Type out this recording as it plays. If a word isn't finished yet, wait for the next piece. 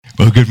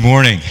Well, good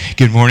morning.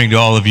 Good morning to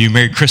all of you.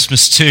 Merry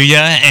Christmas to you.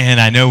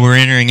 And I know we're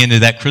entering into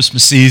that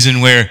Christmas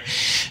season where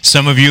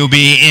some of you will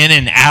be in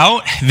and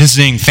out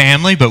visiting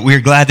family, but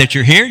we're glad that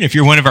you're here. And if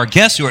you're one of our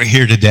guests who are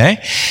here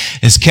today,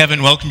 as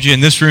Kevin welcomed you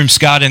in this room,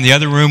 Scott in the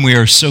other room, we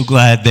are so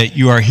glad that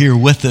you are here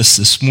with us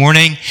this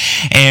morning.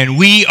 And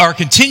we are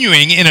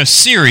continuing in a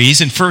series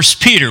in 1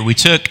 Peter. We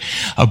took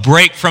a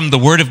break from the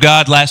Word of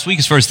God last week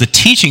as far as the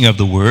teaching of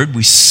the Word.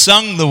 We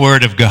sung the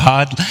Word of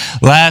God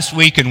last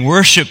week and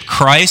worshiped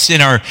Christ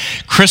in our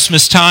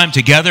Christmas time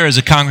together as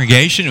a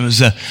congregation. It was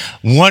a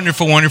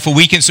wonderful, wonderful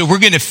weekend. So we're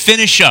going to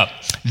finish up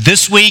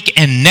this week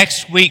and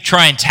next week,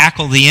 try and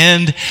tackle the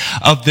end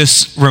of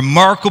this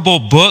remarkable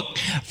book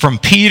from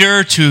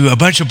Peter to a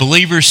bunch of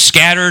believers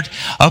scattered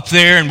up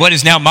there in what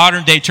is now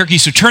modern day Turkey.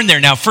 So turn there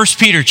now, 1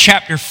 Peter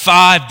chapter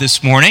 5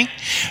 this morning.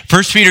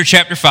 1 Peter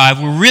chapter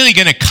 5, we're really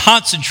going to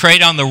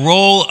concentrate on the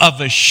role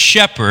of a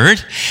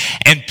shepherd.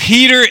 And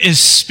Peter is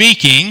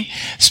speaking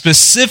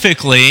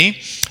specifically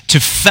to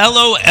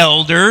fellow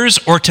elders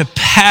or to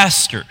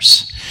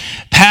pastors.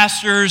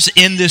 Pastors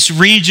in this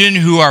region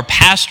who are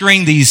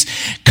pastoring these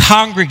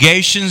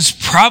congregations,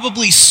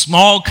 probably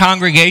small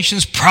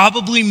congregations,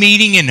 probably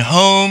meeting in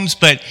homes.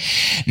 But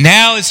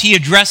now as he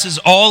addresses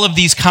all of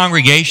these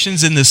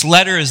congregations in this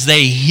letter as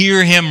they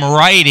hear him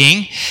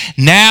writing,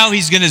 now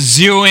he's going to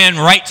zero in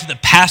right to the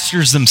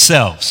pastors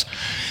themselves.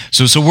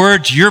 So it's a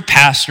word to your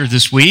pastor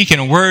this week and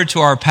a word to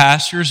our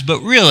pastors, but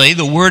really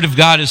the Word of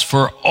God is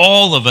for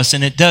all of us,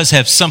 and it does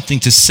have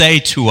something to say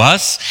to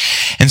us.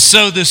 And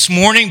so this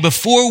morning,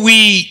 before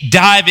we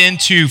dive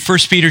into 1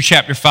 Peter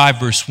chapter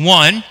 5, verse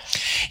 1,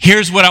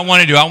 here's what I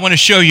want to do. I want to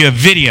show you a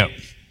video,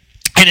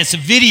 and it's a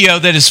video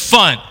that is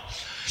fun,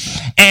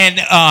 and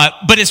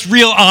but it's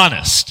real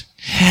honest.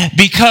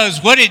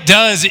 Because what it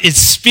does, it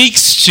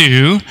speaks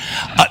to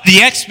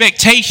the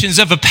expectations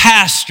of a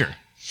pastor.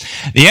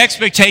 The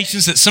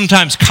expectations that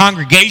sometimes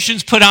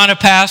congregations put on a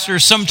pastor,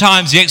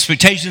 sometimes the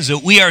expectations that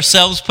we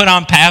ourselves put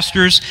on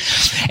pastors.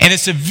 And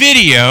it's a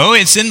video,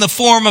 it's in the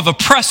form of a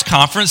press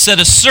conference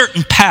that a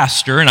certain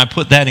pastor, and I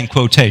put that in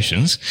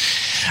quotations,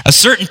 a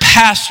certain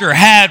pastor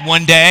had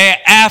one day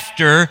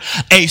after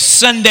a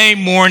Sunday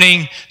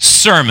morning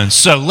sermon.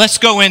 So let's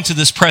go into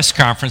this press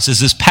conference as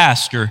this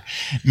pastor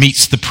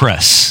meets the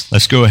press.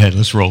 Let's go ahead,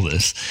 let's roll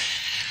this.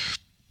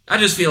 I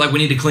just feel like we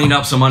need to clean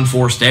up some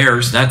unforced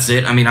errors. That's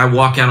it. I mean, I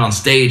walk out on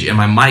stage and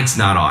my mic's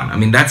not on. I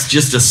mean, that's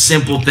just a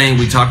simple thing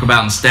we talk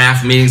about in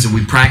staff meetings and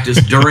we practice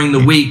during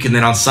the week, and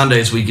then on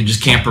Sundays we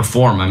just can't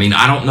perform. I mean,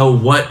 I don't know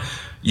what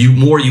you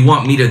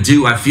want me to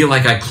do. I feel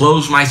like I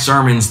close my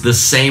sermons the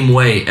same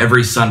way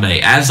every Sunday.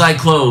 As I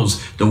close,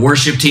 the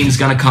worship team's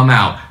going to come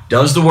out.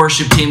 Does the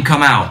worship team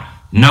come out?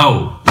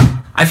 No.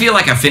 I feel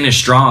like I finished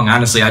strong,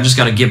 honestly. I just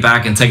got to get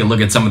back and take a look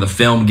at some of the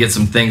film, get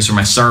some things for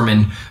my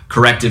sermon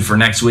corrected for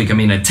next week. I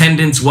mean,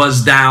 attendance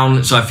was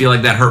down, so I feel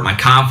like that hurt my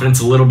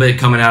confidence a little bit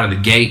coming out of the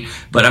gate.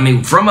 But, I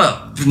mean, from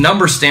a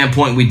number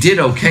standpoint, we did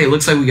okay. It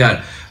looks like we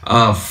got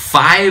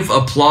 5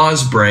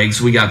 applause breaks.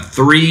 We got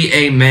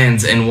 3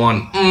 amens and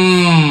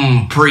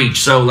 1 preach.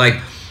 So,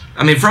 like,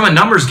 I mean, from a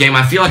numbers game,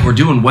 I feel like we're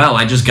doing well.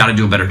 I just got to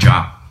do a better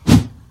job.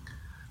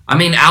 I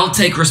mean, I'll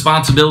take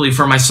responsibility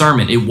for my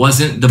sermon. It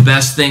wasn't the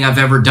best thing I've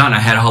ever done. I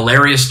had a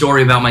hilarious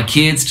story about my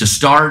kids to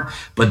start,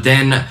 but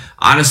then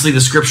honestly, the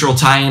scriptural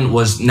tie-in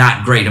was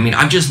not great. I mean,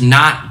 I'm just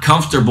not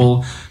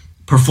comfortable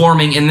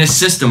performing in this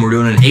system. We're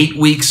doing an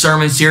 8-week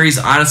sermon series.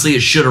 Honestly,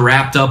 it should have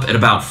wrapped up at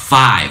about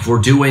 5.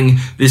 We're doing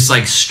this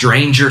like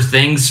Stranger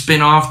Things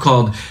spinoff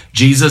called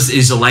Jesus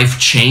is a Life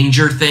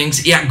Changer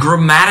Things. Yeah,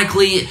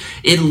 grammatically,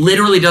 it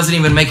literally doesn't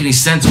even make any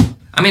sense.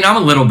 I mean, I'm a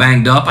little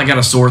banged up. I got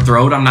a sore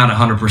throat. I'm not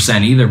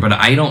 100% either, but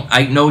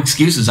no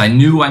excuses. I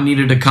knew I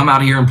needed to come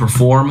out here and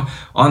perform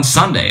on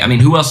Sunday. I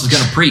mean, who else is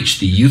going to preach?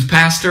 The youth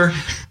pastor?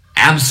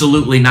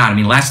 Absolutely not. I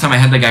mean, last time I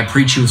had that guy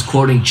preach, he was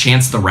quoting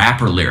Chance the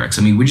Rapper lyrics.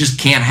 I mean, we just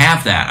can't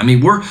have that. I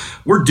mean,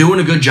 we're doing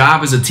a good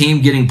job as a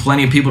team, getting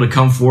plenty of people to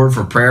come forward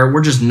for prayer.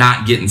 We're just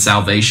not getting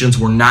salvations.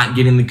 We're not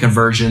getting the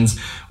conversions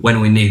when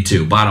we need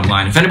to, bottom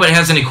line. If anybody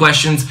has any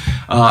questions,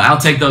 I'll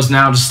take those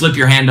now. Just slip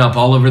your hand up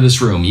all over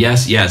this room.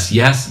 Yes, yes,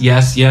 yes,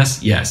 yes,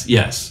 yes, yes,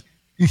 yes.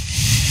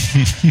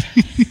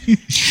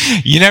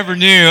 You never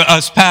knew,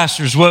 us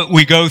pastors, what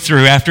we go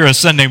through after a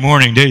Sunday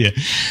morning, do you?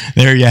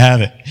 There you have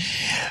it.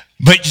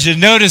 But you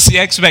notice the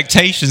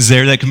expectations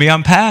there that can be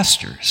on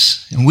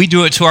pastors. And we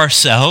do it to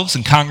ourselves,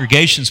 and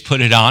congregations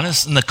put it on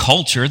us, and the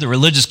culture, the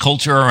religious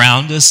culture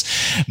around us,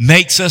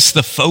 makes us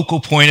the focal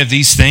point of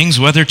these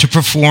things, whether to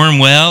perform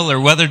well or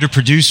whether to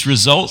produce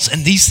results.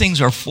 And these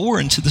things are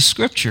foreign to the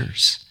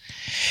scriptures.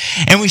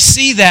 And we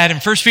see that in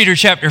 1 Peter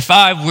chapter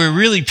 5, where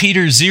really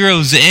Peter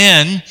zeroes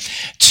in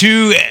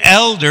to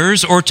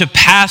elders or to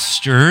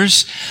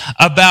pastors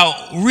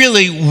about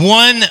really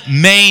one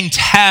main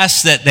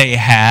task that they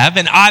have.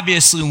 And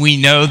obviously we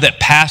know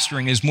that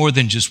pastoring is more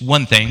than just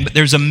one thing, but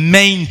there's a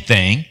main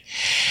thing.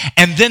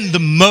 And then the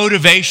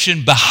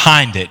motivation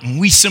behind it. And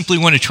we simply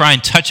want to try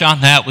and touch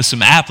on that with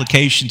some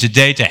application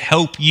today to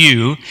help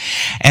you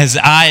as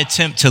I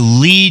attempt to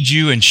lead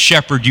you and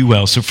shepherd you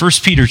well. So 1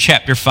 Peter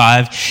chapter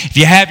 5, if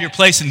you have your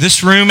place in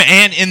this room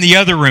and in the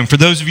other room, for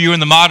those of you in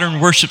the modern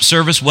worship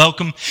service,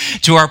 welcome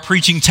to our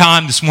preaching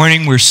time this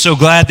morning. We're so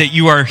glad that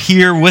you are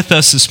here with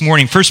us this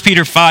morning. 1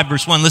 Peter 5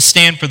 verse 1, let's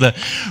stand for the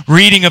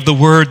reading of the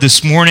word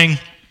this morning.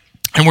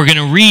 And we're going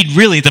to read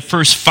really the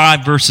first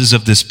 5 verses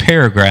of this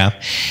paragraph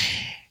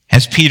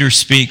as Peter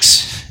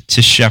speaks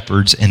to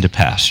shepherds and to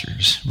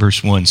pastors.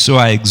 Verse 1, so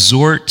I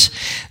exhort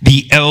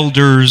the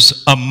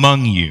elders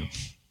among you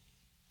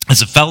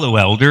as a fellow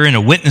elder and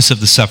a witness of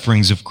the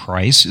sufferings of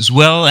Christ, as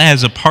well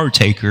as a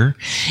partaker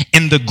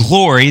in the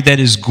glory that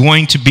is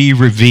going to be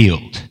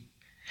revealed.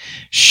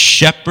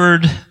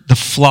 Shepherd the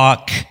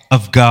flock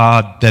of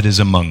God that is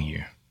among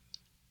you,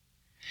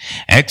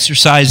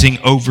 exercising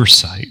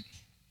oversight,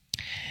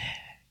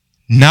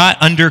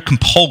 not under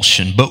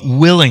compulsion, but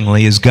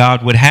willingly as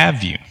God would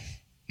have you.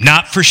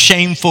 Not for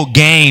shameful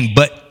gain,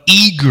 but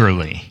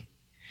eagerly.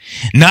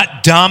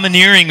 Not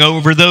domineering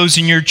over those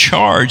in your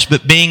charge,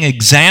 but being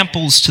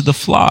examples to the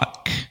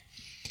flock.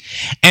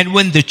 And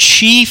when the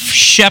chief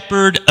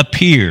shepherd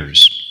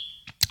appears,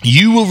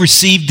 you will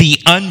receive the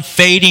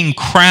unfading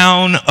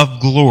crown of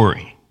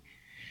glory.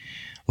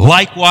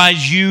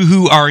 Likewise, you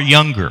who are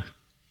younger,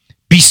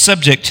 be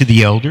subject to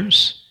the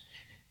elders.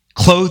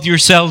 Clothe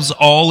yourselves,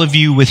 all of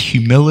you, with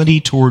humility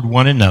toward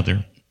one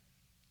another.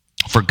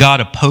 For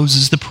God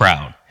opposes the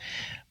proud,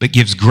 but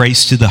gives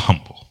grace to the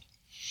humble.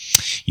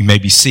 You may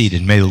be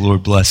seated. May the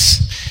Lord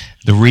bless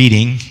the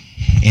reading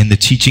and the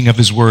teaching of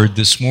his word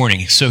this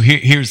morning. So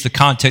here's the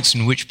context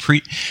in which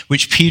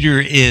Peter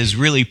is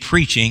really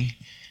preaching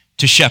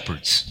to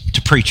shepherds,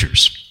 to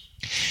preachers.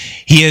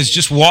 He has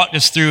just walked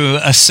us through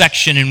a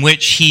section in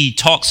which he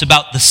talks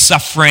about the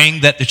suffering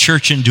that the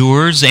church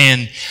endures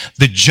and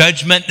the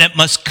judgment that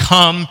must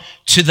come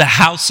to the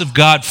house of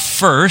God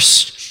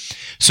first.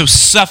 So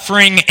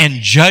suffering and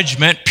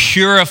judgment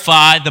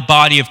purify the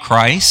body of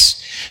Christ.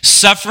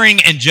 Suffering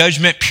and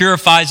judgment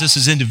purifies us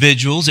as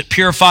individuals. It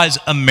purifies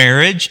a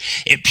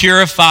marriage. It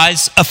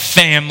purifies a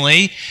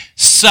family.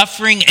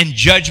 Suffering and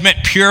judgment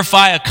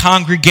purify a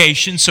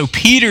congregation. So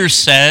Peter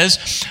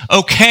says,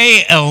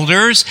 okay,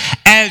 elders,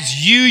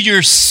 as you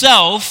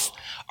yourself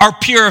are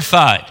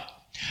purified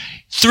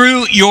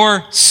through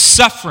your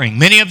suffering.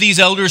 Many of these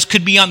elders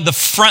could be on the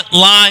front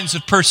lines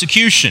of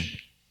persecution.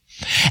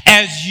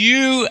 As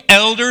you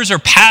elders or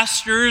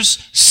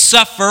pastors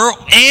suffer,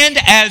 and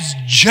as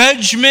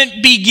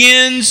judgment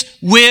begins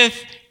with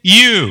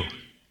you.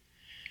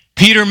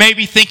 Peter may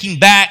be thinking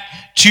back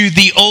to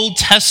the Old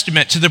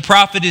Testament, to the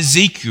prophet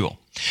Ezekiel,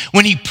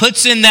 when he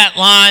puts in that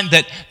line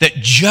that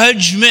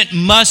judgment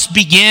must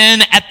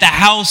begin at the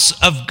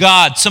house of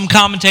God. Some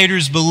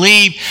commentators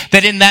believe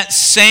that in that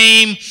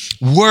same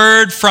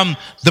word from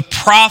the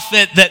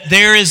prophet that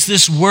there is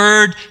this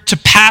word to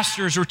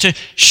pastors or to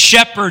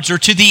shepherds or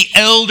to the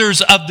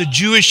elders of the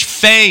Jewish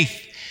faith,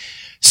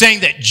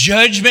 saying that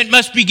judgment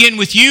must begin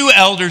with you,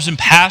 elders and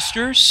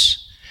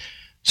pastors.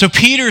 So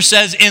Peter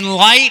says, in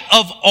light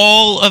of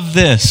all of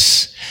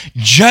this,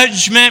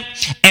 judgment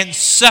and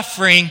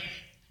suffering,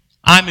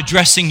 I'm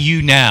addressing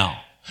you now.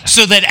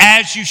 So that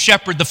as you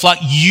shepherd the flock,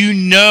 you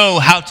know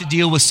how to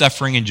deal with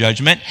suffering and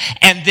judgment.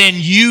 And then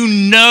you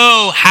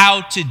know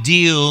how to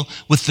deal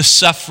with the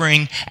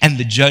suffering and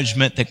the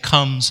judgment that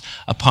comes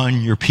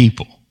upon your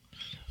people.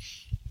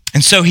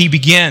 And so he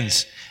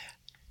begins,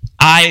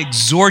 I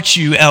exhort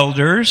you,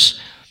 elders,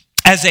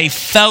 as a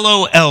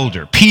fellow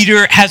elder.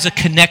 Peter has a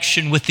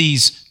connection with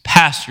these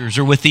pastors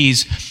or with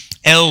these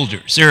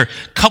elders. There are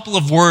a couple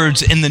of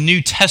words in the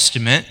New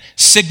Testament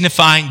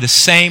signifying the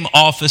same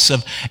office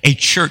of a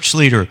church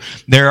leader.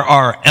 There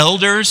are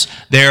elders,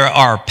 there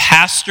are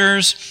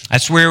pastors.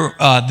 That's where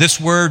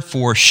this word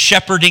for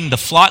shepherding the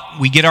flock,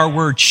 we get our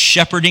word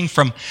shepherding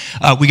from,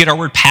 we get our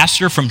word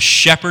pastor from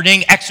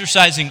shepherding,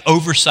 exercising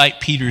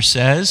oversight, Peter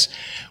says.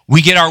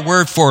 We get our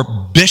word for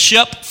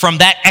bishop from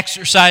that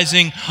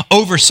exercising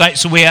oversight.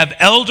 So we have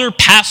elder,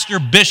 pastor,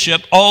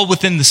 bishop, all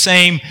within the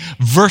same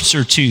verse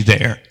or two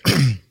there.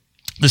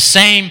 The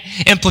same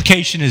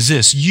implication is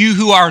this: you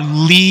who are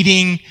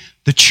leading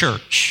the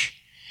church,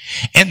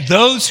 and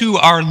those who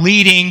are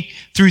leading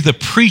through the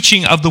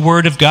preaching of the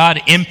word of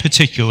God in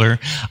particular,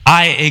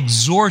 I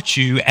exhort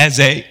you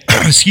as a,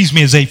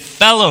 as a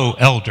fellow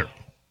elder.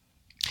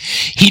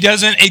 He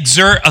doesn't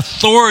exert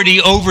authority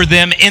over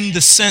them in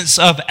the sense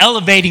of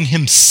elevating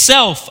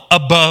himself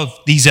above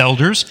these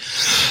elders,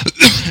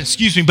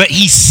 but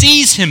he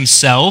sees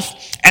himself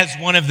as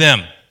one of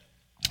them.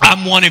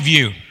 I'm one of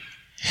you.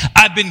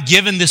 I've been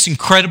given this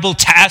incredible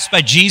task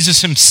by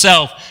Jesus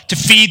himself to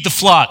feed the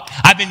flock.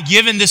 I've been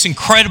given this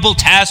incredible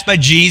task by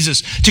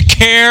Jesus to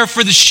care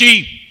for the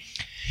sheep.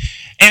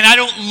 And I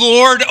don't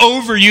lord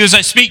over you as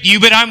I speak to you,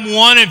 but I'm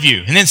one of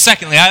you. And then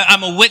secondly,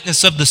 I'm a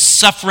witness of the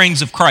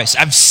sufferings of Christ.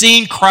 I've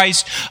seen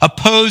Christ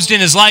opposed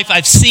in his life.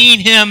 I've seen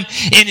him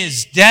in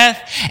his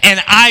death.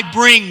 And I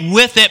bring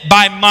with it,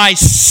 by my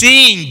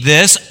seeing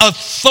this,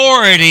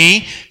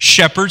 authority,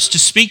 shepherds, to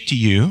speak to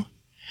you.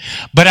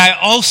 But I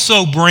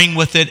also bring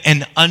with it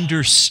an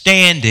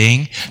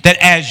understanding that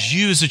as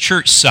you as a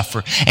church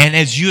suffer and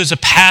as you as a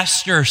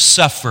pastor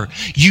suffer,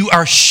 you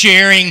are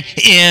sharing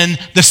in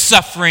the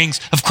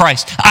sufferings of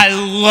Christ. I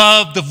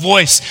love the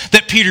voice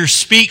that Peter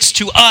speaks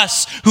to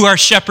us who are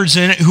shepherds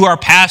and who are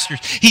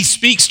pastors. He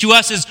speaks to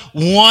us as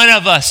one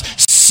of us,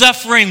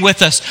 suffering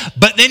with us.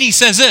 But then he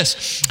says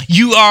this,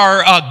 you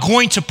are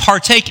going to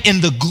partake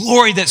in the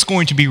glory that's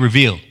going to be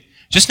revealed.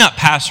 Just not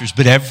pastors,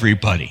 but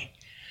everybody.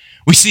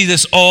 We see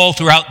this all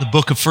throughout the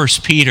book of 1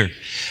 Peter,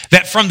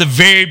 that from the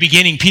very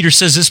beginning, Peter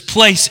says, this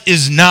place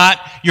is not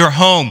your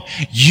home.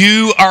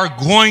 You are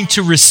going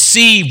to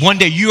receive, one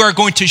day you are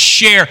going to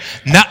share,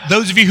 not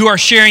those of you who are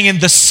sharing in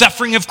the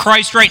suffering of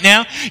Christ right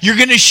now, you're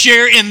going to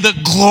share in the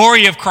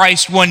glory of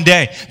Christ one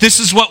day.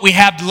 This is what we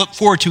have to look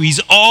forward to.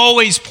 He's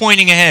always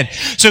pointing ahead.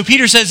 So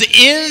Peter says,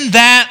 in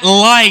that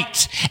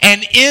light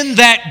and in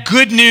that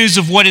good news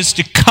of what is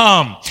to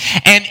come,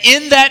 and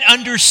in that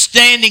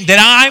understanding that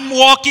I'm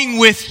walking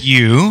with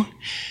you,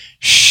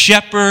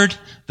 shepherd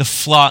the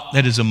flock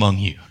that is among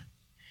you,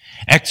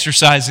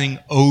 exercising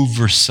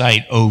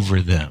oversight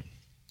over them.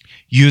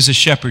 You as a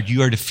shepherd,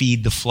 you are to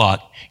feed the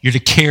flock. You're to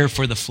care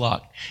for the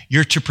flock.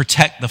 You're to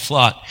protect the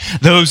flock.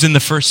 Those in the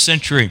first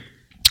century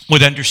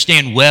would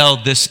understand well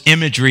this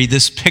imagery,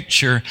 this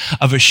picture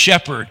of a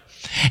shepherd.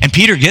 And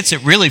Peter gets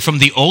it really from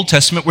the Old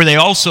Testament, where they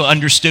also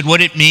understood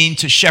what it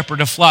means to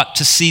shepherd a flock,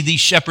 to see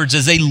these shepherds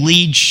as they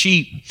lead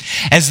sheep,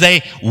 as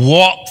they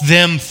walk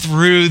them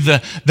through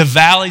the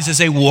valleys, as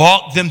they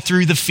walk them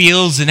through the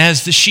fields, and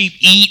as the sheep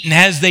eat, and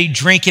as they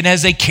drink, and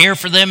as they care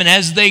for them, and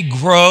as they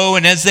grow,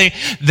 and as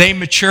they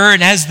mature,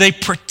 and as they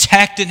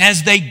protect, and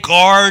as they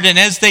guard, and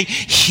as they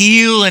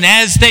heal, and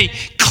as they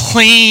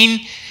clean.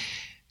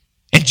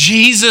 And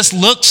Jesus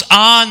looks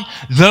on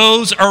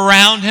those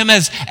around him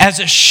as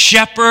a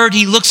shepherd.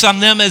 He looks on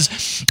them as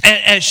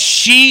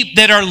sheep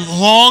that are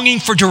longing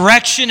for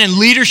direction and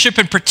leadership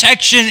and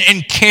protection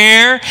and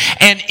care.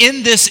 And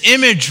in this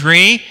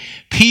imagery,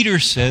 Peter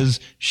says,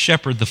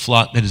 shepherd the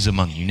flock that is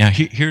among you. Now,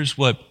 here's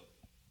what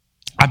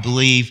I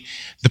believe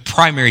the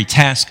primary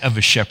task of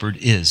a shepherd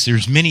is.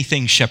 There's many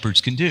things shepherds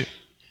can do.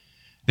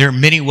 There are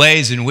many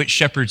ways in which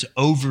shepherds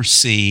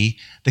oversee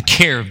the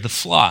care of the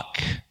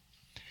flock.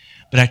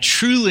 But I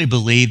truly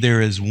believe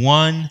there is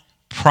one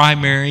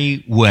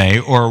primary way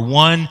or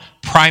one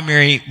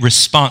primary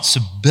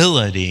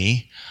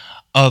responsibility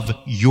of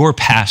your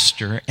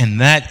pastor,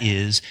 and that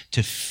is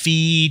to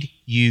feed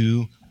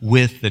you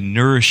with the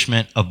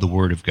nourishment of the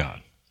Word of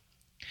God.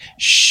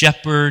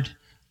 Shepherd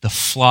the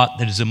flock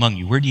that is among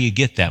you. Where do you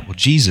get that? Well,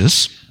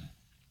 Jesus,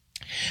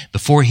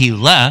 before he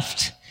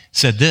left,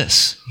 said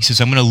this. He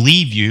says, I'm going to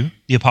leave you,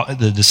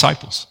 the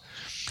disciples.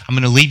 I'm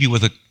going to leave you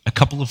with a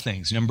couple of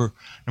things. Number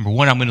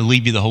one, I'm going to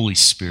leave you the Holy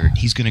Spirit.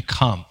 He's going to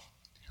come.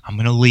 I'm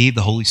going to leave.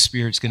 The Holy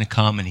Spirit's going to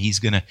come, and he's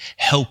going to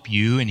help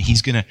you, and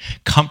he's going to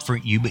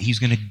comfort you, but he's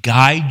going to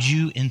guide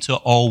you into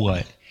all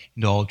what?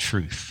 Into all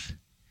truth.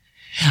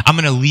 I'm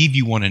going to leave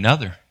you one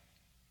another.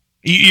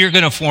 You're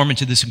going to form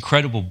into this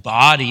incredible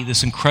body,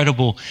 this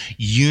incredible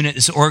unit,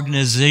 this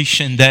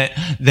organization that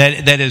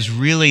is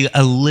really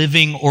a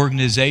living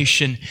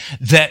organization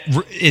that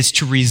is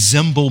to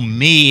resemble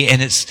me,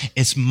 and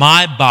it's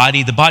my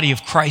body, the body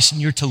of Christ,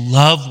 and you're to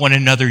love one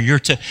another, you're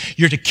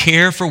to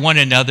care for one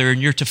another,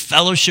 and you're to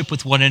fellowship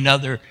with one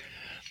another.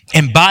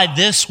 And by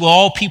this will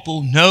all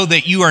people know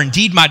that you are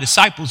indeed my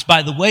disciples,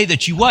 by the way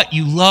that you what?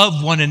 You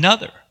love one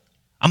another.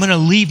 I'm going to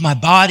leave my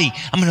body.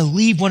 I'm going to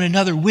leave one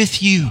another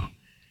with you.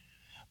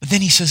 But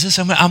then he says this,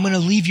 I'm going to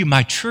leave you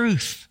my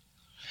truth.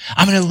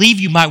 I'm going to leave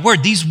you my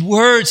word. These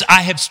words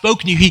I have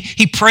spoken to you.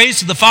 He prays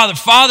to the Father,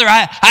 Father,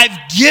 I've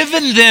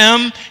given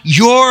them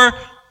your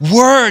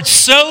word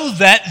so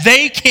that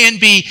they can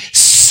be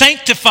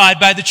sanctified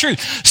by the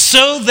truth,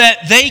 so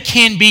that they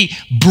can be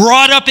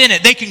brought up in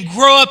it. They can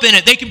grow up in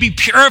it. They can be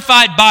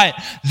purified by it.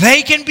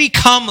 They can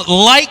become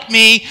like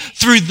me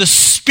through the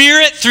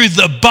Spirit, through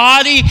the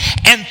body,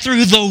 and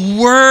through the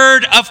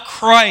word of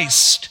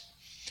Christ.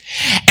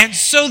 And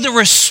so the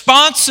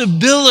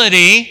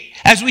responsibility,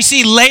 as we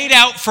see laid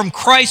out from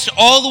Christ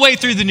all the way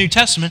through the New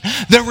Testament,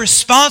 the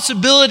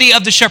responsibility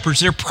of the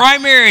shepherds, their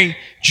primary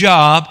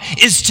job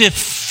is to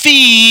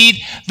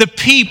feed the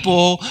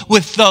people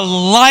with the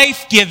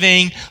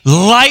life-giving,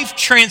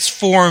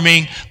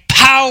 life-transforming,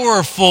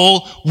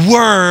 powerful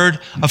word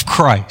of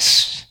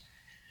Christ.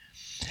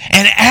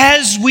 And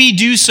as we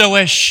do so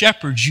as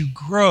shepherds, you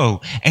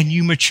grow and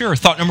you mature.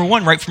 Thought number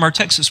one, right from our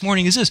text this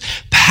morning, is this.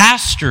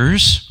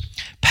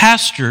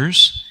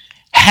 Pastors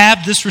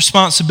have this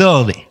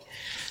responsibility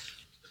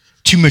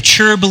to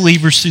mature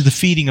believers through the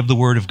feeding of the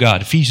word of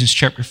God. Ephesians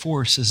chapter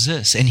 4 says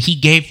this, and he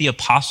gave the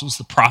apostles,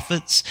 the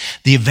prophets,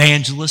 the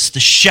evangelists, the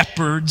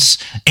shepherds,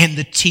 and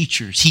the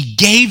teachers. He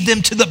gave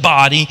them to the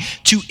body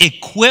to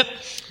equip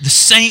the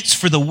saints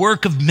for the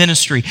work of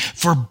ministry,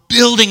 for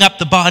building up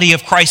the body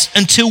of Christ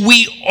until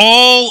we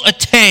all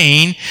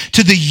attain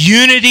to the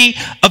unity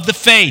of the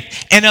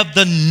faith and of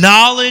the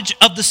knowledge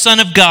of the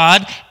Son of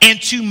God,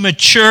 and to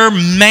mature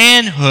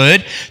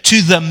manhood,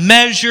 to the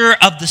measure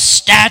of the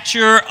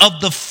stature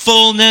of the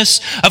fullness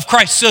of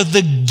Christ. So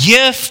the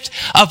gift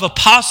of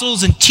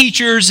apostles and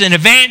teachers and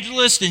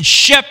evangelists and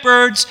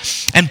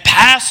shepherds and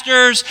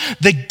pastors,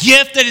 the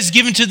gift that is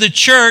given to the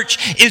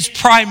church is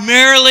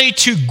primarily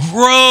to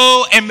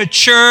grow and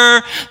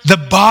mature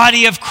the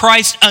body of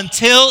Christ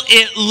until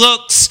it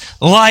looks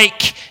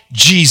like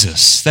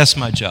Jesus. That's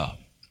my job.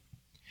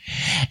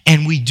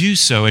 And we do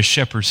so as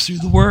shepherds through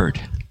the word.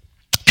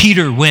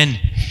 Peter, when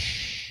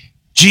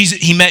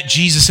he met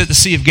Jesus at the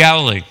Sea of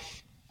Galilee,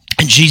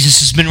 and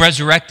Jesus has been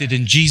resurrected,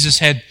 and Jesus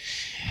had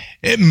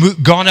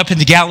gone up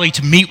into Galilee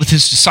to meet with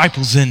his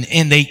disciples,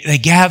 and they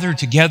gathered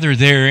together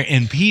there,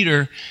 and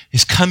Peter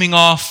is coming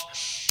off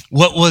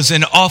what was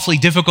an awfully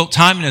difficult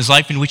time in his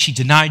life in which he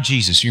denied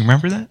Jesus. You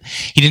remember that?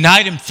 He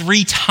denied him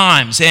 3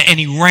 times, and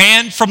he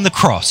ran from the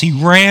cross. He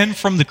ran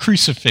from the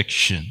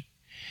crucifixion.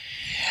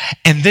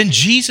 And then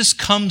Jesus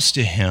comes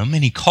to him,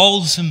 and he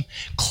calls him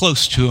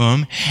close to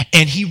him,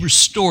 and he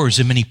restores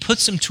him, and he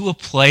puts him to a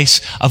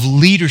place of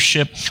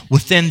leadership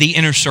within the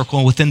inner circle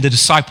and within the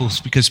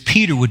disciples, because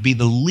Peter would be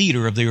the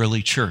leader of the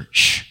early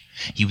church.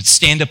 He would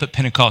stand up at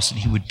Pentecost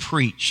and he would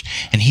preach,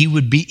 and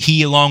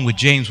he along with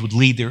James would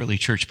lead the early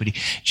church. But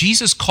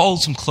Jesus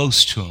calls him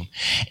close to him,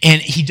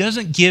 and he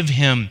doesn't give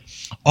him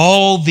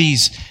all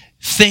these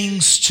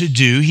things to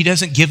do. He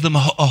doesn't give them a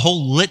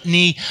whole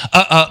litany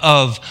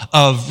of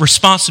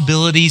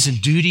responsibilities and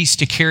duties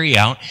to carry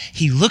out.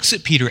 He looks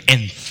at Peter,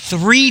 and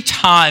 3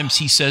 times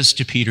he says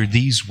to Peter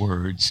these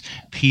words,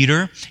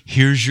 Peter,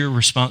 here's your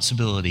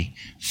responsibility.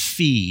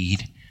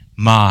 Feed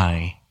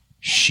my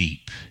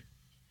sheep.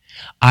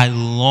 I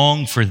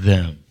long for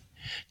them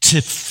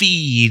to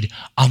feed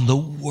on the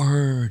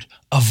word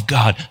of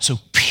God. So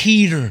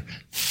Peter,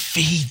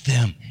 feed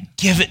them.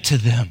 Give it to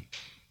them.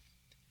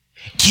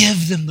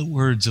 Give them the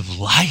words of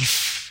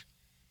life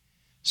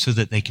so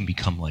that they can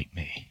become like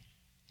me.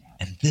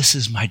 And this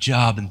is my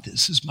job, and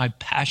this is my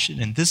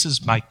passion, and this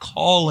is my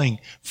calling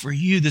for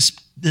you. This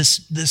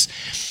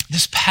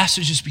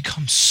passage has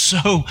become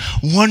so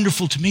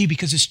wonderful to me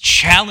because it's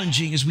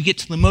challenging as we get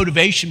to the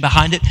motivation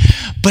behind it,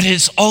 but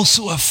it's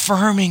also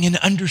affirming and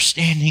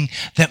understanding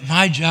that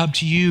my job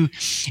to you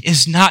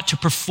is not to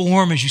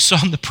perform, as you saw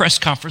in the press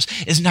conference,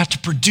 is not to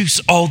produce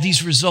all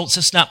these results.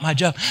 That's not my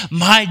job.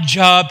 My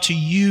job to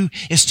you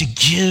is to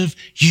give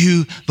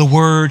you the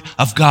word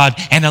of God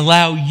and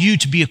allow you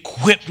to be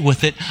equipped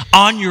with it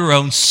on your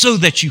own so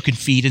that you can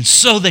feed and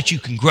so that you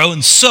can grow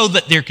and so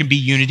that there can be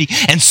unity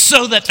and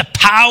so that the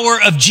power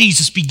of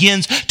Jesus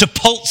begins to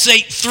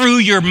pulsate through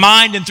your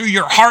mind and through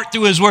your heart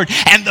through his word,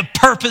 and the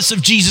purpose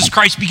of Jesus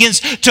Christ begins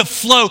to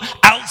flow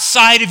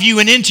outside of you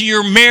and into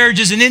your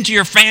marriages and into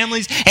your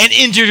families and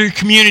into your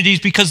communities,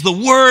 because the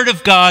word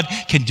of God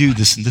can do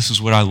this, and this is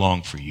what I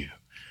long for you.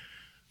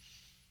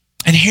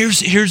 And here's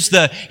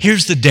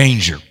the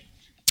danger.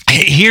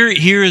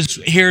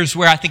 Here's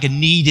where I think a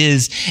need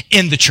is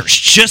in the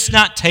church. Just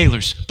not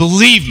Taylor's.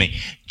 Believe me,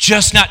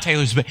 just not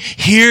Taylor's. But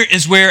here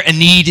is where a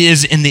need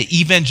is in the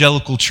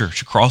evangelical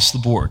church across the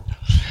board.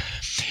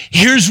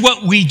 Here's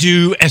what we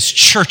do as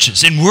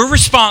churches, and we're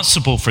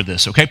responsible for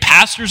this, okay?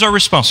 Pastors are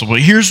responsible.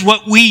 Here's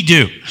what we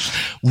do.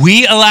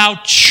 We allow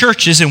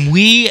churches, and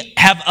we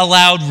have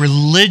allowed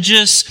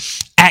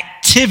religious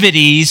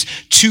activities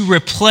to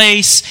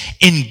replace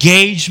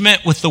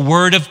engagement with the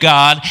Word of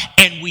God,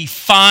 and we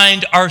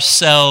find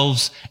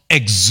ourselves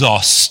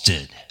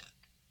exhausted.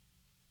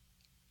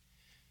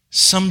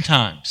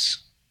 Sometimes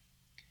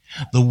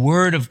the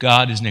Word of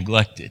God is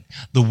neglected.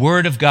 The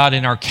Word of God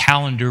in our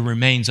calendar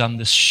remains on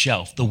this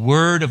shelf. The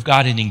Word of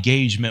God in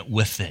engagement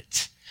with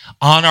it,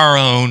 on our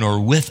own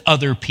or with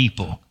other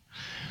people,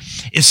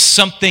 is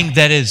something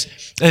that is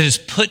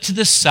put to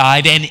the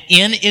side, and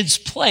in its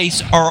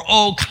place are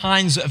all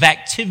kinds of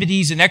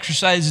activities and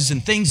exercises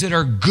and things that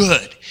are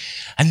good.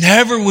 I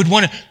never would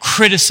want to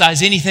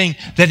criticize anything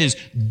that is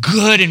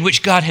good in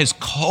which God has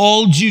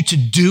called you to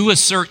do a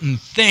certain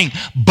thing.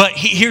 But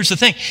here's the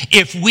thing.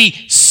 If we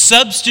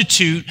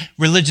substitute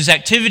religious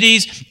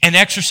activities and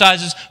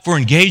exercises for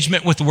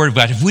engagement with the Word of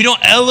God, if we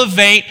don't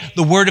elevate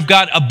the Word of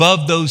God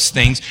above those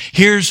things,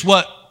 here's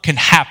what can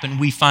happen.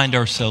 We find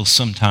ourselves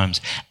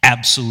sometimes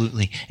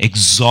absolutely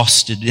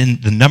exhausted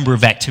in the number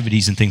of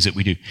activities and things that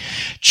we do.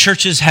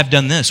 Churches have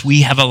done this.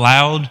 We have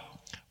allowed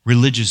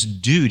religious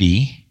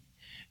duty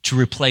to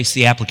replace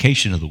the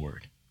application of the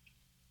word.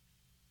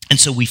 And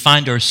so we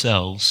find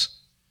ourselves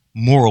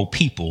moral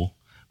people,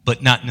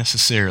 but not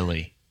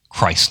necessarily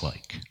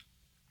Christ-like.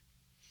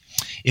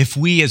 if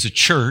we as a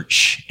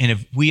church and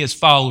if we as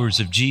followers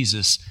of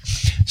Jesus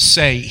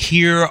say,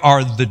 here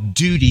are the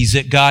duties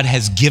that God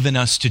has given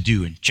us to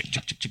do, and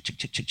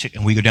check,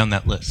 and we go down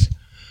that list.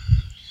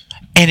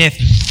 And if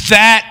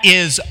that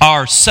is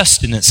our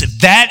sustenance, if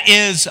that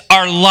is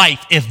our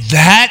life, if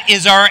that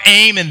is our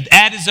aim and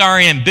that is our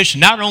ambition,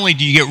 not only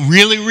do you get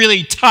really,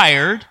 really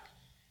tired,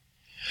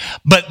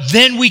 but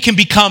then we can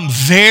become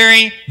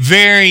very,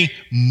 very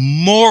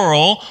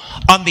moral.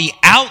 On the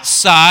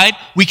outside,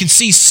 we can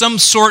see some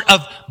sort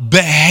of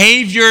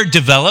behavior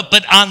develop,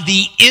 but on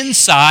the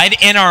inside,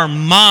 in our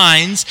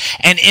minds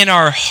and in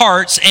our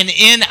hearts and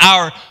in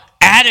our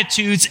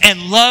attitudes and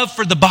love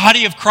for the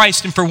body of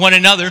Christ and for one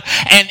another,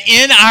 and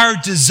in our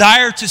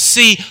desire to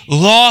see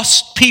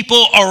lost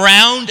people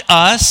around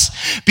us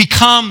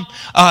become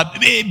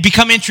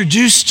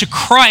introduced to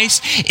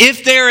Christ,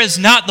 if there is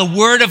not the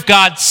Word of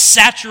God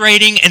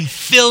saturating and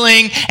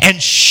filling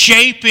and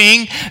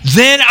shaping,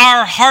 then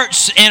our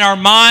hearts and our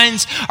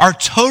minds are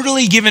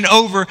totally given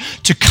over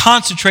to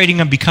concentrating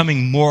on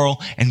becoming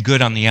moral and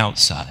good on the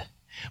outside.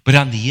 But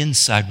on the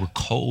inside, we're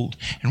cold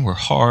and we're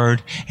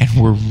hard and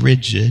we're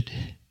rigid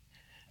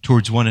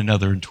towards one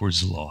another and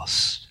towards the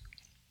lost.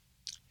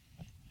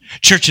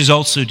 Churches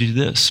also do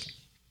this.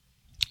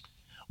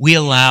 We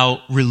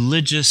allow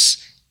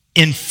religious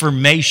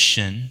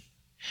information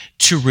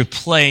to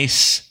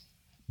replace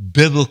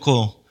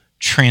biblical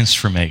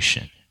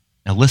transformation.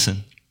 Now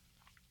listen,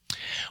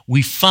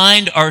 we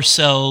find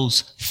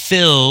ourselves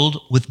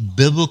filled with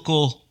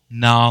biblical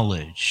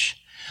knowledge,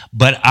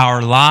 but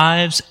our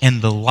lives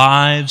and the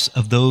lives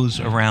of those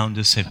around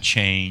us have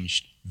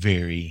changed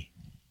very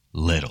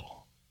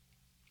little.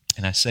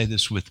 And I say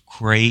this with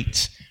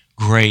great,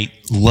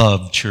 great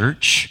love,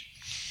 church.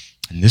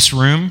 In this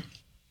room,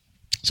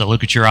 as I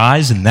look at your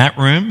eyes, in that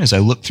room, as I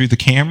look through the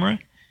camera,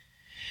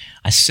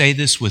 I say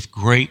this with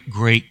great,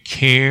 great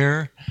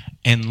care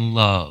and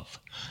love.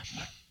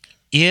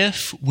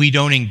 If we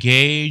don't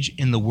engage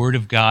in the Word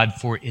of God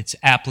for its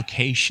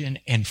application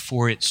and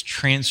for its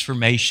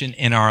transformation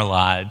in our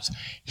lives,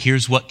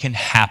 here's what can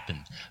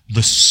happen.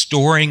 The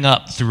storing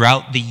up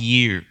throughout the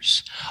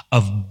years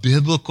of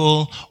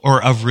biblical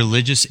or of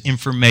religious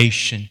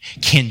information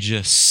can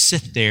just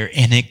sit there,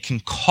 and it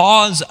can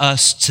cause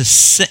us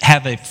to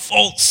have a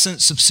false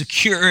sense of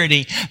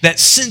security that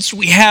since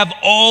we have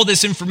all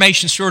this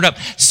information stored up,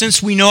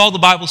 since we know all the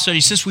Bible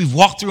studies, since we've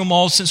walked through them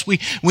all, since we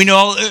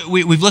know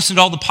we've listened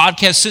to all the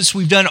podcasts, since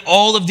we've done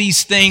all of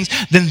these things,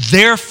 then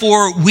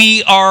therefore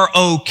we are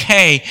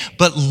okay.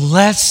 But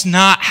let's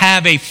not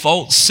have a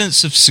false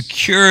sense of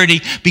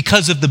security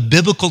because of the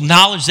biblical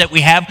knowledge that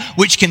we have,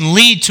 which can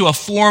lead to a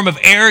form of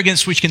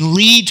arrogance, which can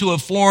lead to a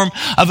form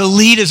of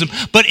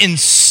elitism. But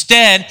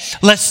instead,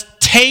 let's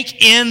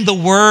take in the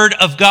Word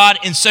of God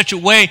in such a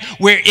way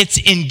where its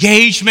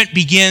engagement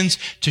begins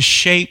to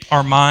shape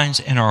our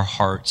minds and our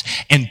hearts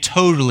and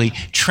totally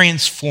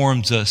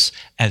transforms us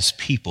as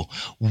people.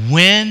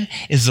 When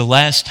is the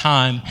last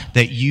time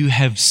that you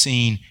have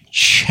seen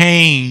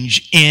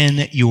change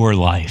in your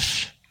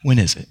life? When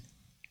is it?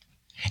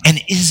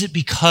 And is it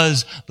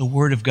because the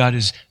Word of God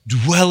is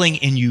dwelling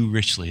in you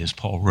richly, as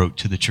Paul wrote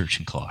to the church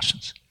in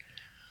Colossians?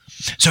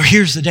 So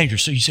here's the danger.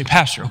 So you say,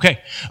 Pastor, okay,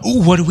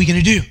 what are we going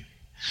to do?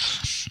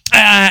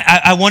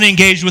 I want to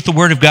engage with the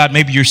Word of God,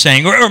 maybe you're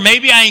saying, or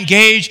maybe I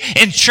engage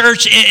in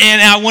church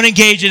and I want to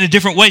engage in a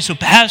different way. So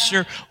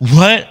Pastor,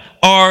 what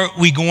are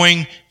we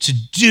going to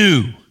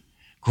do?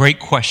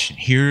 Great question.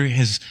 Here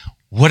is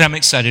what I'm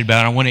excited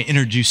about. I want to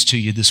introduce to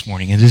you this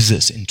morning. It is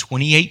this. In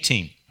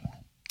 2018,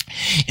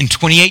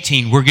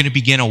 we're going to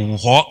begin a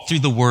walk through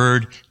the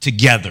Word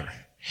together.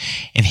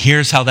 And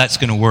here's how that's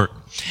going to work.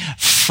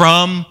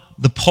 From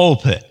the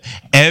pulpit,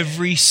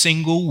 every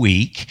single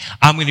week,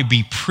 I'm going to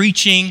be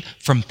preaching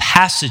from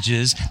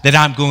passages that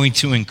I'm going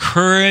to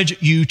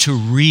encourage you to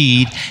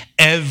read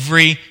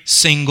every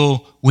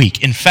single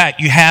week. In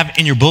fact, you have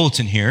in your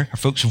bulletin here, our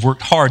folks have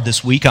worked hard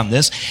this week on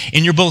this.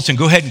 In your bulletin,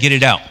 go ahead and get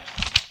it out.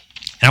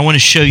 And I want to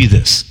show you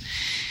this.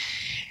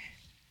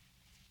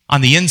 On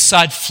the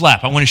inside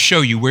flap, I want to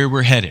show you where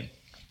we're headed.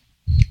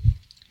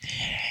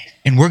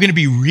 And we're going to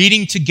be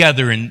reading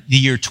together in the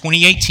year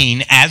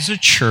 2018 as a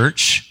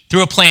church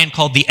through a plan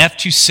called the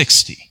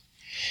F260.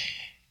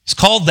 It's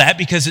called that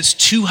because it's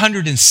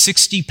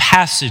 260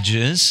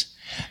 passages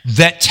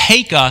that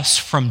take us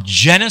from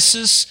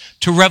Genesis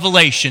to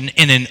Revelation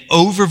in an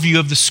overview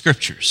of the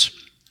Scriptures.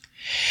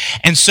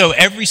 And so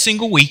every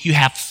single week you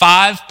have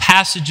 5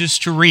 passages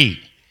to read.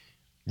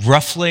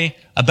 Roughly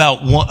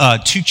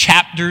about 2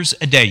 chapters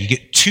a day. You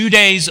get 2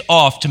 days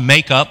off to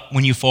make up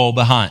when you fall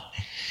behind.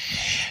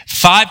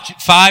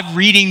 5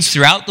 readings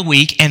throughout the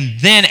week, and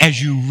then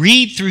as you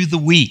read through the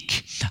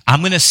week,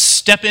 I'm going to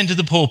step into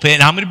the pulpit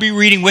and I'm going to be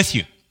reading with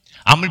you.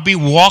 I'm going to be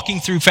walking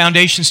through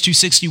Foundations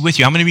 260 with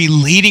you. I'm going to be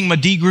leading my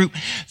D group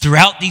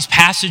throughout these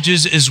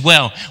passages as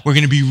well. We're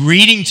going to be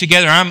reading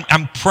together.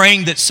 I'm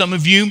praying that some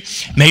of you,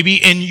 maybe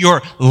in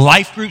your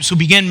life groups, will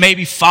begin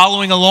maybe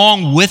following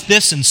along with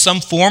this in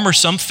some form or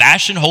some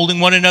fashion, holding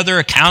one another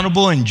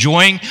accountable,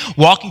 enjoying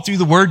walking through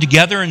the Word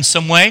together in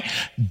some way.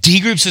 D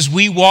groups as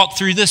we walk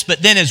through this,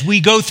 but then as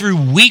we go through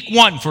week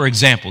 1, for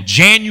example,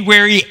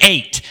 January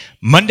 8,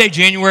 Monday,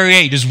 January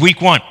 8 is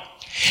week 1.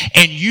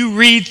 And you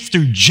read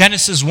through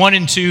Genesis 1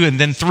 and 2, and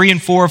then 3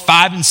 and 4,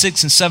 5 and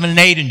 6, and 7 and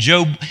 8, and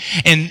Job,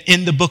 and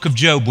in the book of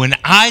Job. When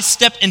I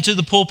step into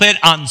the pulpit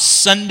on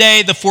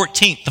Sunday the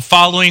 14th, the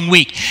following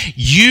week,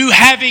 you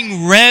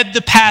having read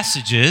the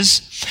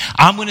passages,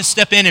 I'm going to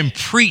step in and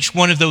preach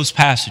one of those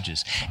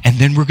passages. And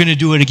then we're going to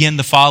do it again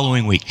the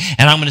following week.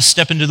 And I'm going to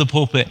step into the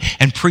pulpit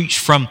and preach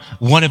from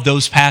one of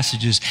those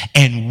passages.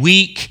 And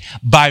week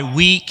by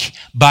week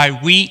by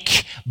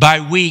week by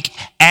week,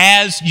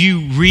 as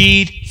you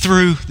read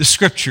through the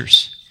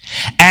scriptures,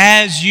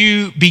 as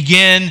you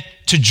begin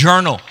to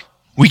journal,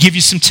 we give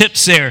you some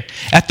tips there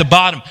at the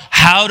bottom.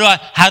 How do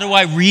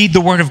I read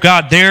the Word of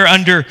God? There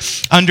under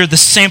the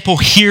sample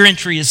here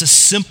entry is a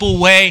simple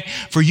way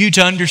for you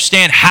to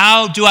understand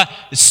how do I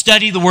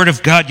study the Word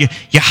of God. You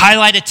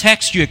highlight a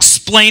text, you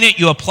explain it,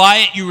 you apply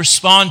it, you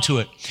respond to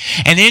it.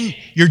 And in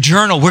your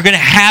journal, we're going to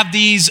have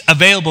these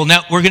available.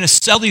 Now, we're going to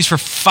sell these for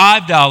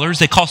 $5.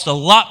 They cost a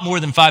lot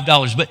more than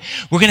 $5, but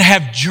we're going to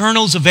have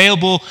journals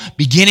available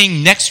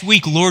beginning next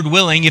week, Lord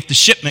willing, if the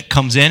shipment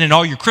comes in and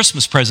all your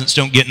Christmas presents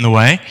don't get in the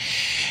way.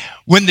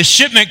 When the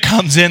shipment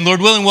comes in,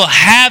 Lord willing, we'll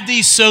have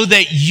these so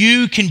that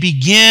you can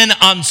begin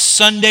on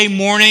Sunday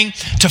morning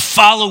to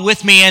follow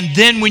with me. And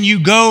then when you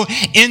go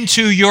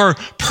into your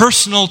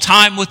personal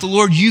time with the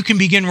Lord, you can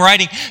begin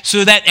writing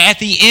so that at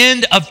the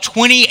end of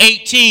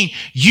 2018,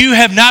 you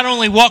have not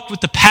only walked with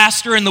the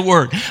pastor and the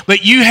Word,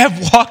 but you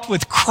have walked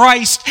with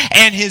Christ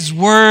and His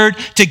Word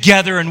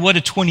together. And what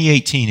a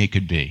 2018 it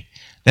could be.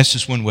 That's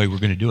just one way we're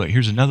going to do it.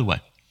 Here's another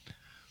way.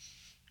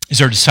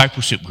 Is our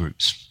discipleship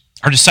groups.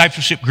 Our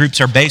discipleship groups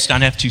are based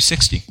on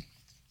F260.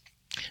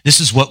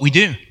 This is what we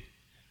do.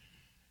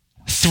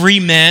 3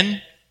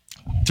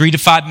 to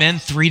 5 men,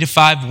 3 to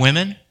 5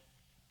 women.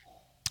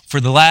 For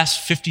the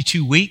last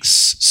 52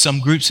 weeks, some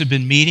groups have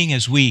been meeting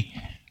as we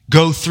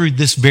go through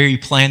this very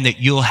plan that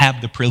you'll have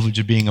the privilege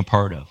of being a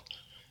part of.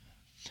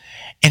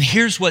 And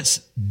here's what's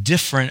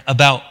different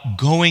about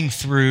going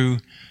through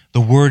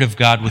the Word of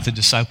God with a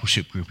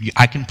discipleship group.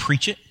 I can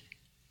preach it.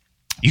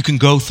 You can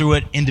go through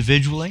it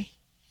individually.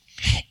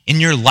 In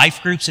your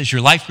life groups, as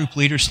your life group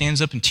leader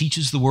stands up and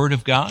teaches the Word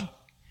of God,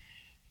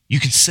 you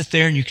can sit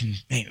there and you can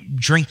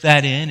drink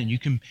that in and you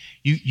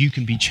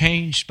can be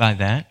changed by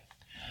that.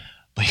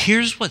 But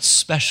here's what's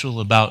special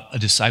about a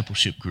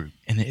discipleship group,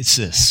 and it's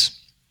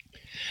this,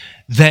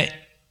 that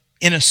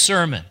in a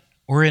sermon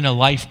or in a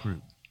life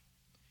group,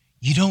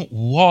 you don't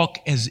walk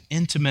as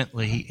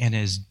intimately and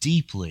as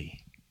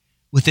deeply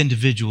with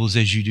individuals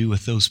as you do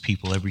with those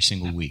people every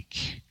single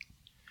week.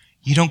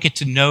 You don't get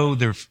to know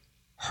their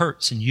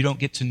hurts, and you don't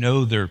get to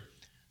know their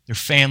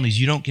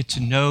families. You don't get to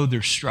know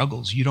their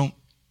struggles. You don't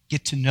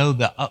get to know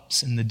the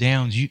ups and the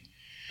downs. You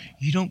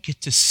don't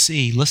get to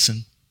see,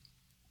 listen,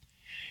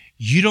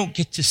 you don't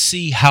get to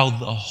see how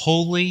the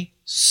Holy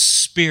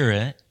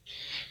Spirit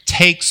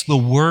takes the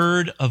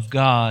Word of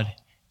God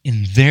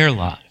in their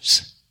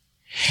lives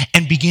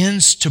and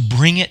begins to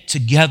bring it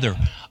together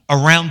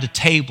around a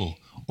table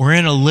or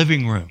in a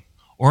living room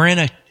or in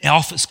an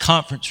office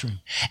conference room.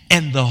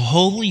 And the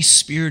Holy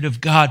Spirit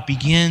of God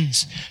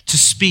begins to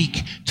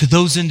speak to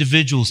those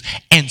individuals.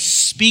 And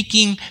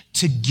speaking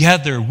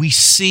together, we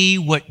see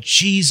what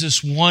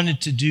Jesus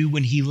wanted to do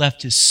when He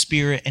left His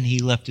Spirit and He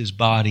left His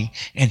body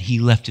and He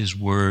left His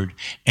Word,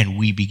 and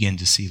we begin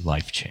to see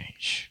life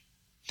change.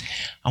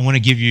 I want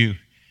to give you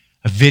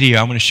a video.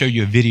 I want to show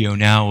you a video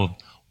now of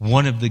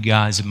one of the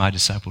guys in my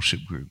discipleship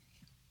group.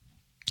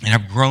 And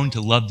I've grown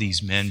to love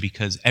these men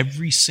because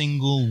every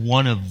single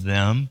one of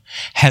them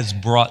has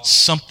brought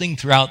something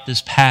throughout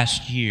this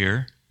past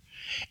year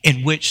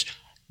in which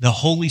the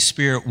Holy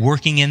Spirit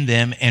working in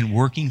them and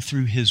working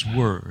through His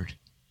Word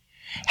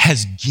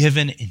has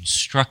given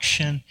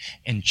instruction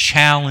and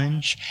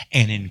challenge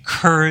and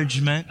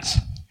encouragement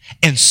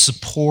and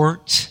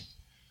support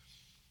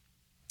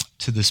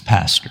to this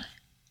pastor.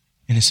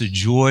 And it's a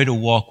joy to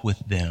walk with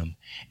them.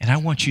 And I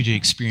want you to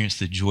experience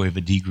the joy of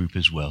a D group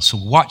as well. So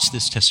watch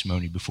this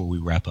testimony before we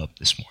wrap up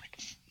this morning.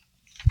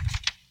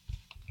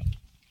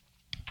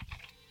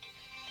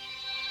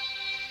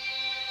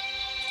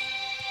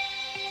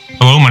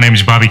 Hello, my name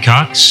is Bobby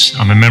Cox.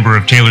 I'm a member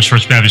of Taylor's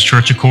First Baptist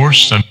Church, of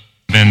course. I've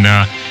been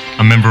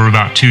a member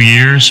about 2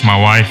 years,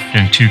 my wife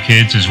and 2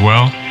 kids as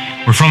well.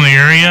 We're from the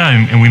area,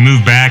 and we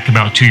moved back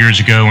about 2 years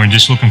ago. We're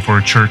just looking for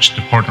a church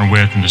to partner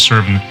with and to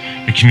serve in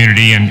the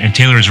community, and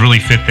Taylor has really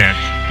fit that.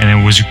 And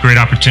it was a great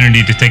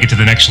opportunity to take it to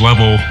the next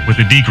level with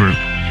the D group.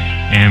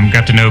 And we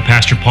got to know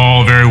Pastor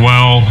Paul very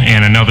well,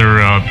 and another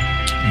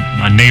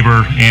a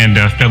neighbor and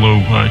a fellow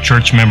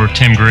church member,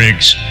 Tim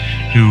Griggs,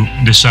 who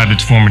decided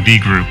to form a D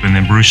group. And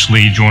then Bruce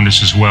Lee joined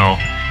us as well.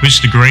 It was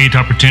just a great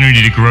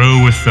opportunity to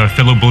grow with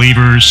fellow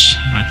believers,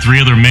 3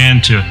 other men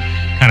to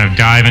kind of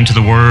dive into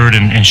the Word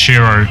and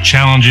share our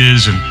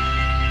challenges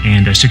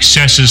and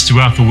successes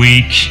throughout the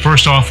week.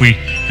 First off, we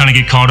kind of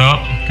get caught up,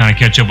 kind of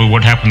catch up with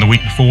what happened the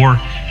week before,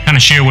 kind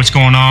of share what's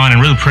going on, and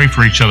really pray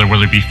for each other,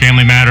 whether it be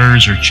family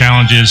matters or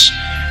challenges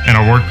in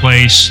our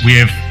workplace. We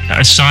have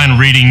assigned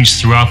readings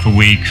throughout the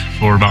week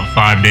for about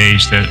 5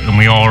 days, and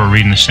we all are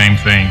reading the same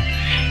thing.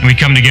 And we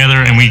come together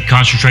and we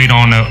concentrate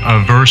on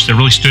a verse that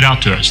really stood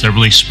out to us, that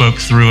really spoke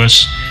through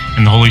us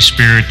in the Holy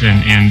Spirit,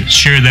 and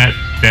share that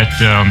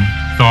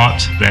thought,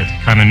 that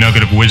kind of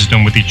nugget of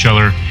wisdom with each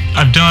other.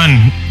 I've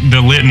done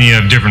the litany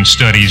of different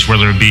studies,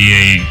 whether it be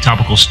a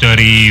topical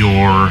study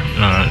or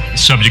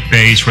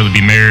subject-based, whether it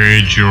be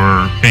marriage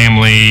or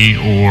family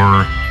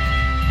or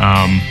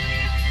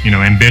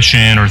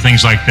ambition or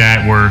things like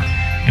that.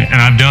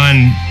 And I've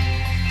done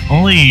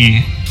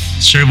only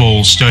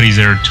several studies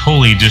that are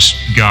totally just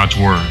God's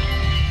Word.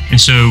 And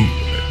so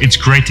it's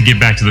great to get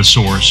back to the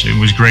source. It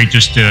was great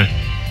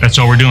that's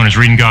all we're doing is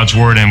reading God's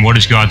Word, and what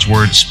is God's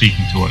Word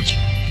speaking to us.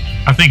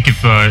 I think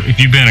if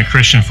you've been a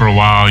Christian for a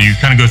while, you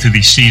kind of go through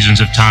these seasons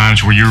of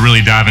times where you're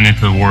really diving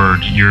into the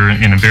Word. You're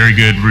in a very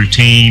good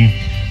routine,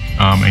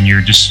 and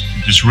you're just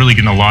really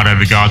getting a lot out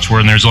of God's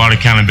Word, and there's a lot of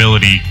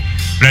accountability.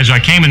 But as I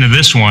came into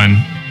this one,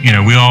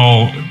 we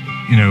all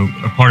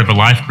a part of a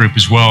life group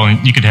as well,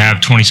 and you could have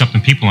 20-something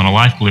people in a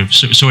life group.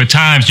 So at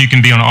times you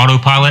can be on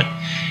autopilot,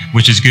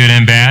 which is good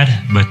and bad.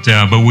 But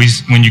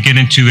when you get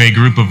into a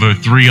group of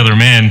 3 other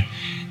men,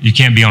 you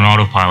can't be on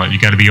autopilot.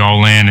 You got to be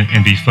all in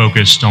and be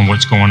focused on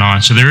what's going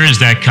on. So there is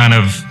that kind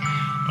of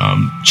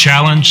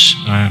challenge,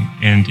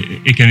 and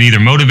it can either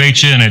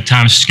motivate you and at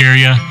times scare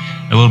you,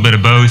 a little bit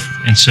of both.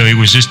 And so it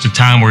was just a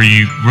time where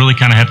you really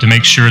kind of have to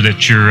make sure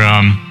that you're,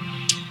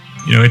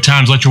 at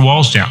times let your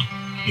walls down.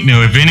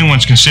 If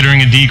anyone's considering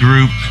a D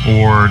group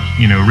or,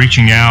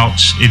 reaching out,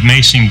 it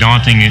may seem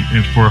daunting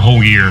for a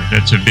whole year.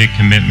 That's a big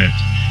commitment.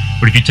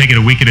 But if you take it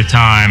a week at a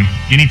time,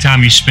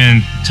 anytime you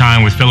spend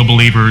time with fellow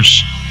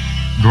believers,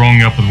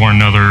 growing up with one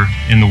another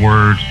in the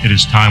Word, it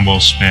is time well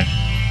spent.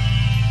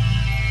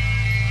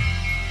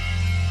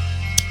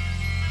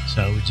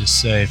 So I would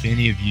just say, if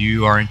any of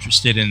you are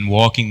interested in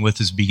walking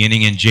with us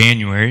beginning in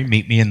January,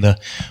 meet me in the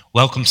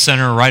Welcome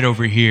Center right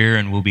over here,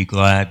 and we'll be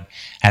glad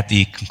at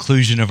the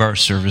conclusion of our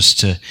service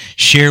to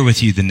share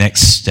with you the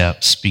next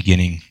steps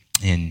beginning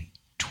in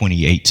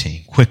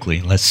 2018.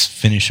 Quickly, let's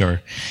finish at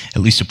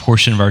least a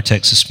portion of our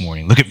text this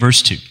morning. Look at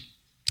verse 2.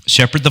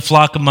 Shepherd the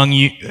flock among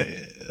you,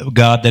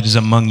 God that is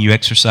among you,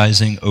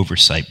 exercising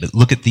oversight. But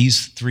look at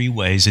these 3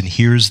 ways, and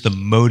here's the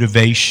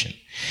motivation.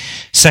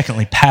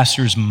 Secondly,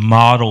 pastors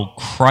model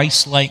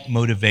Christ-like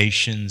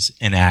motivations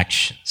and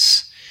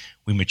actions.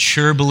 We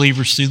mature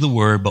believers through the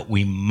Word, but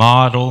we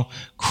model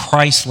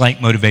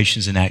Christ-like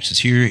motivations and actions.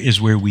 Here is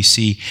where we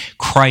see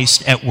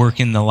Christ at work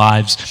in the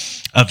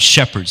lives of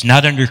shepherds,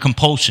 not under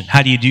compulsion.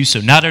 How do you do so?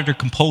 Not under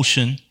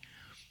compulsion,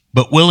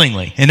 but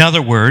willingly. In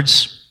other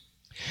words,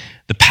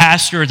 the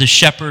pastor or the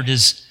shepherd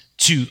is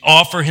to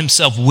offer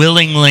himself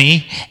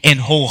willingly and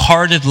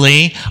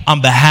wholeheartedly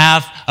on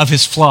behalf of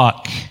his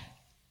flock.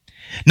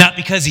 Not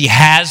because he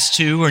has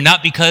to, or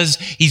not because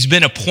he's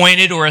been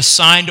appointed or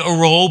assigned a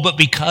role, but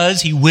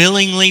because he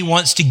willingly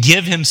wants to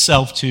give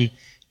himself to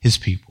his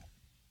people.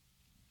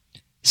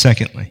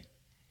 Secondly,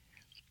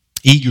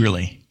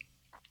 eagerly.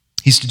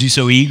 He's to do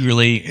so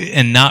eagerly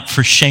and not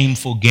for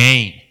shameful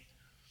gain.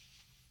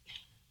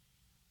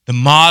 The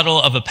model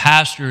of a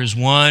pastor is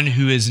one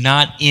who is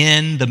not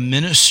in the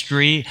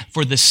ministry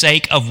for the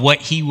sake of what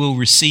he will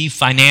receive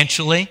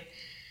financially,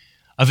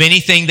 of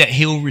anything that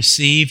he'll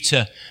receive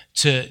to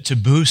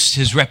boost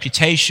his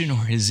reputation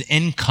or his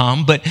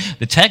income, but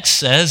the text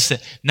says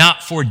that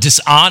not for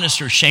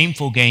dishonest or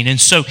shameful gain. And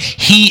so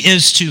he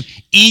is to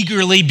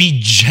eagerly be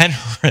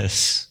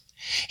generous.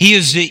 He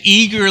is to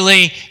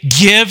eagerly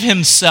give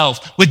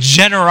himself with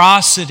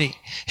generosity,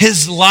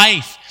 his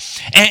life.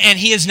 And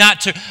he is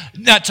not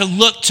to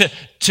look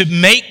to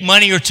make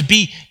money or to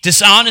be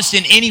dishonest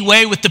in any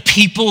way with the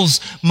people's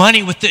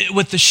money, with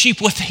the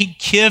sheep, what they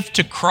give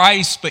to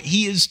Christ, but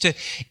he is to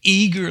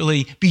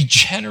eagerly be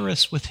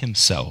generous with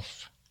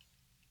himself.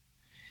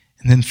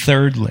 And then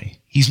thirdly,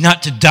 he's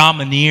not to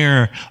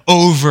domineer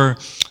over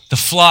the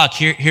flock.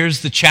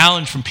 Here's the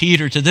challenge from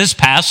Peter to this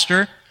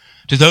pastor,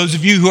 to those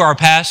of you who are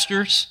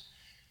pastors,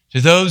 to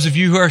those of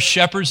you who are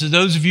shepherds, to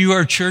those of you who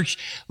are church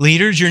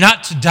leaders. You're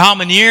not to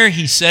domineer,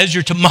 he says.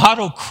 You're to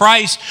model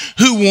Christ,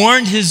 who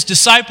warned his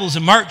disciples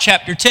in Mark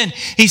chapter 10.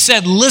 He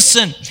said,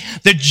 listen,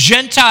 the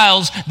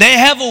Gentiles, they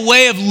have a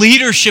way of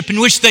leadership in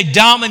which they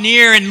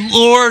domineer and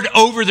lord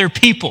over their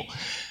people.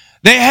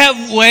 They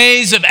have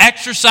ways of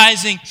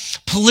exercising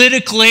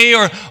politically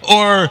or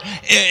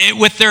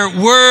with their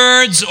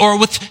words or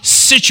with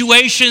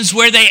situations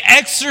where they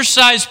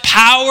exercise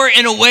power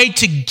in a way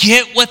to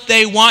get what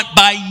they want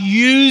by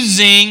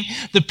using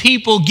the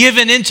people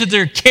given into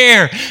their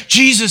care.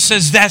 Jesus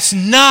says that's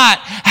not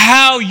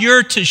how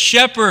you're to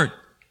shepherd.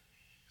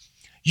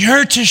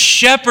 You're to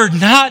shepherd,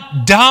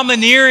 not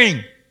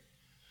domineering,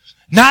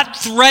 not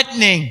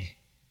threatening,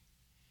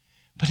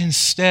 But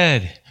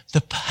instead,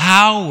 the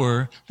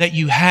power that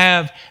you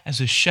have as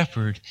a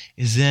shepherd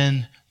is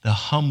in the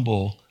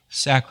humble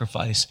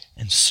sacrifice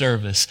and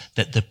service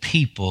that the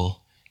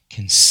people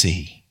can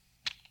see.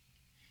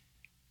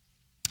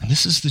 And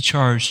this is the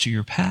charge to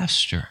your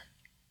pastor.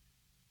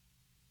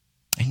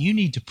 And you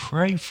need to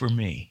pray for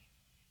me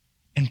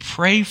and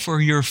pray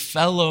for your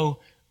fellow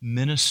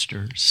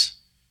ministers,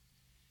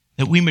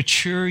 that we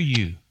mature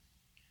you,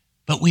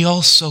 but we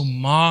also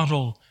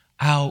model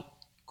out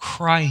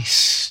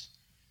Christ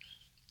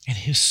and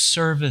his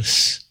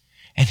service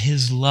and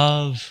his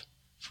love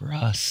for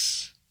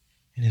us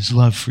and his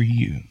love for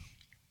you.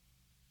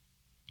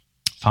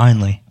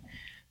 Finally,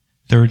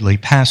 thirdly,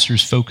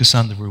 pastors focus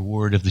on the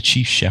reward of the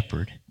chief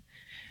shepherd,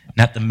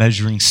 not the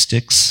measuring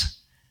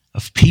sticks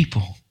of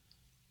people.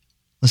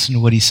 Listen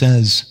to what he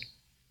says.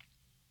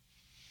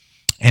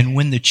 And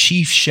when the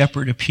chief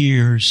shepherd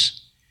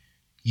appears,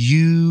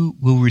 you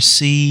will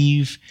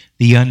receive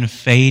the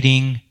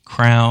unfading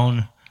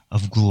crown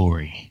of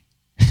glory.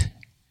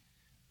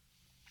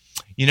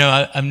 You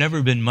know, I've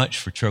never been much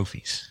for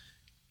trophies.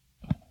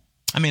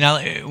 I mean,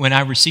 when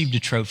I received a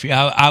trophy,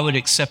 I would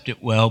accept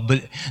it well,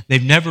 but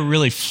they've never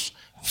really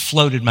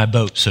floated my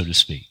boat, so to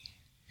speak.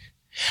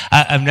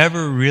 I've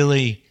never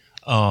really,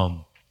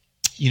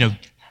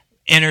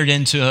 entered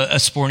into a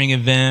sporting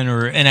event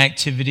or an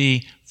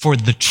activity for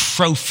the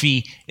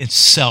trophy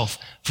itself.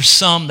 For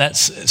some,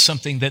 that's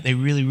something that they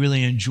really,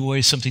 really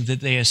enjoy, something that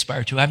they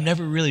aspire to. I've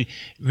never really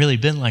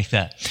been like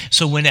that.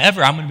 So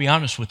whenever, I'm going to be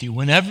honest with you,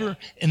 whenever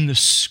the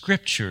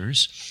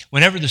scriptures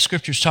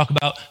talk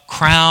about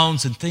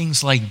crowns and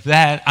things like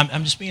that,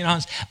 I'm just being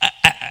honest,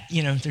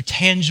 they're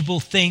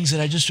tangible things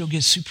that I just don't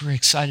get super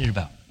excited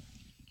about.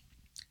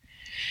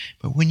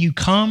 But when you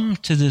come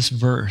to this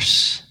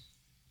verse,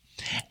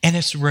 and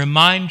it's a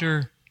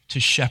reminder to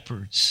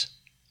shepherds,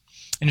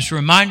 and it's a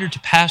reminder to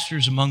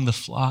pastors among the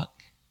flock,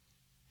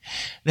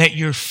 that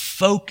your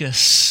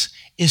focus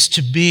is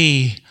to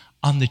be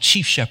on the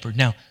chief shepherd.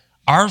 Now,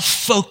 our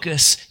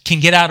focus can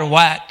get out of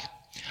whack.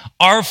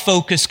 Our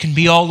focus can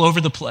be all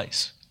over the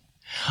place.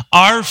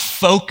 Our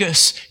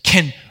focus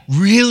can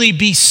really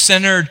be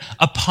centered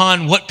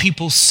upon what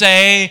people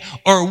say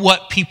or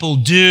what people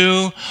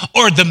do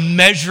or the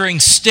measuring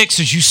sticks,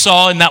 as you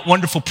saw in that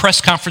wonderful press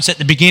conference at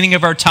the beginning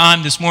of our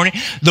time this morning,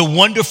 the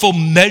wonderful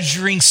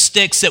measuring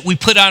sticks that we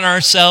put on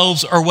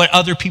ourselves or what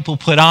other people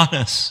put on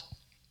us.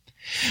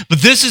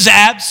 But this is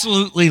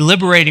absolutely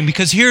liberating,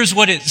 because here's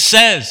what it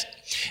says.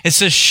 It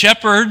says,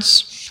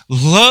 shepherds,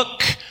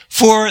 look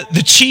for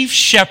the chief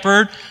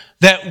shepherd,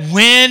 that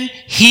when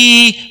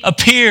he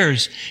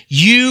appears,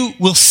 you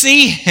will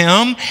see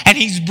him, and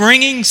he's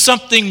bringing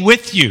something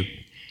with you.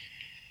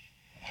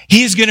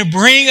 He is going to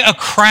bring a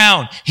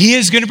crown. He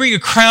is going to bring a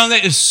crown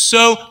that is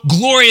so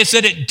glorious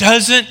that it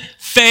doesn't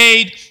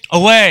fade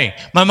away.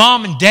 My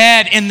mom and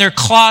dad, in their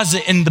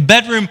closet, in the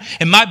bedroom,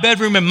 in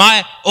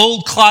my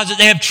old closet,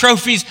 they have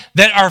trophies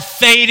that are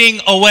fading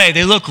away.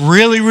 They look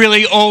really,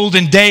 really old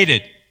and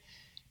dated.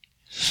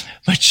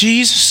 But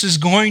Jesus is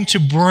going to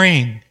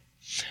bring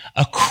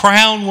a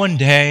crown one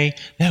day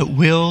that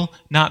will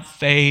not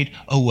fade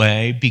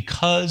away,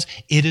 because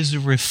it is a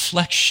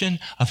reflection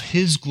of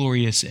his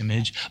glorious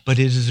image, but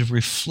it is a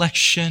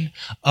reflection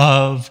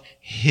of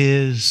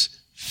his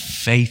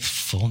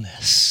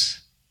faithfulness.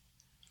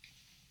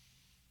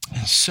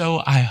 And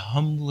so I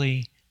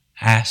humbly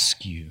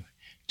ask you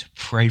to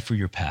pray for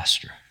your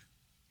pastor,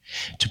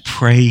 to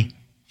pray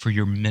for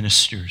your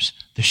ministers,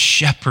 the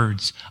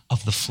shepherds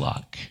of the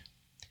flock,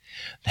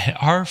 that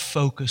our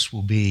focus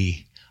will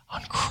be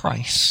on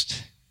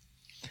Christ,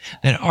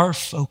 that our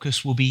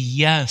focus will be,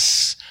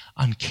 yes,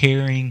 on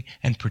caring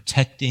and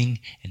protecting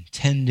and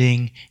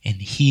tending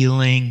and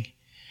healing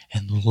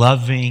and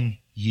loving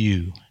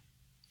you.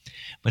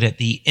 But at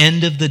the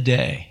end of the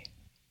day,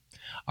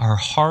 our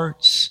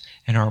hearts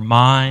and our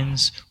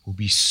minds will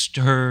be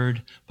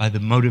stirred by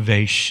the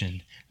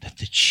motivation that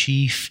the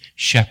chief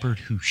shepherd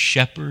who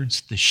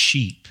shepherds the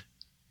sheep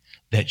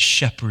that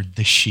shepherd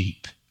the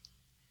sheep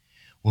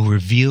will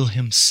reveal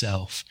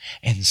himself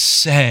and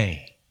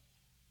say,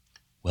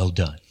 well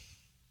done,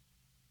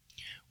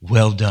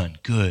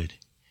 good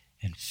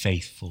and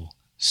faithful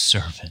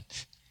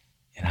servant.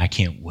 And I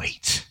can't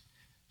wait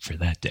for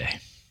that day.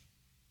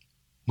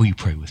 Will you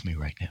pray with me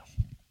right now?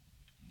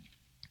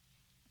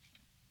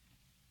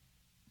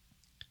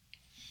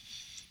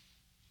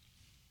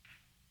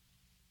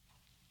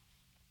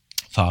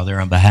 Father,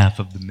 on behalf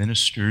of the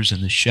ministers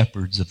and the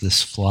shepherds of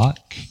this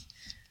flock,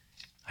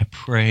 I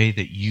pray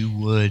that you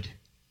would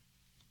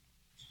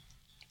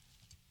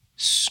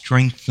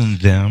strengthen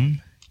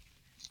them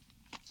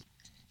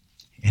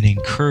and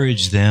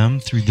encourage them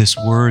through this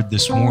word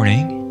this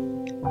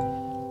morning.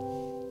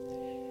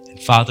 And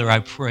Father, I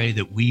pray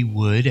that we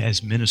would,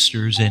 as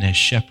ministers and as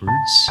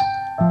shepherds,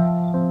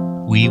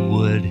 we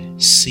would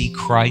see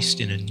Christ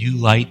in a new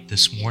light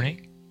this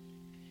morning,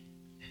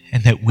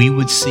 and that we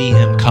would see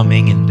him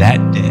coming in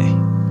that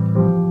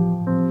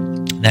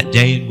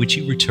day in which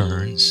he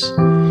returns,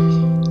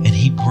 and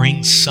he brings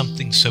brings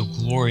something so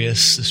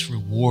glorious, this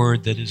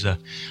reward that is a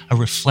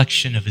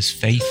reflection of his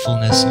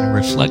faithfulness and a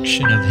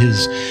reflection of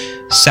his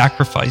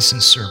sacrifice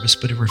and service,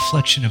 but a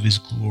reflection of his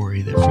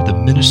glory, that for the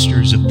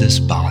ministers of this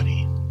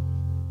body,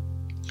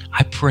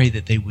 I pray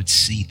that they would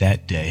see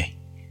that day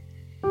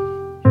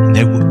and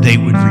they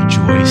would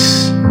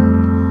rejoice.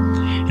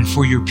 And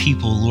for your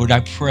people, Lord,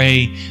 I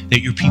pray that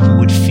your people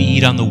would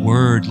feed on the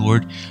word,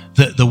 Lord.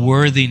 The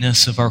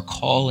worthiness of our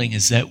calling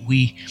is that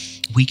we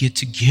get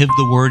to give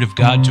the word of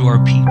God to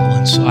our people.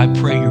 And so I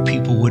pray your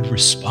people would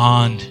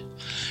respond,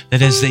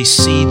 that as they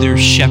see their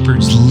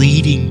shepherds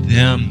leading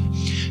them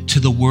to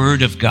the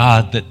word of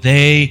God, that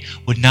they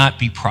would not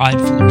be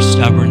prideful or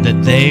stubborn,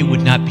 that they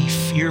would not be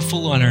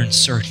fearful or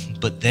uncertain,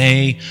 but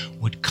they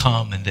would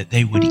come and that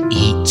they would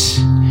eat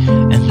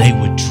and they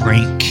would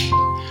drink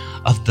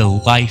of the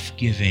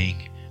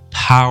life-giving,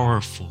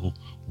 powerful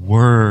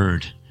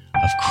word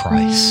of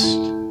Christ.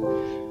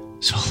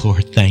 So,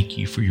 Lord, thank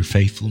you for your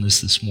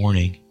faithfulness this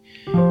morning,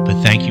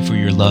 but thank you for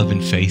your love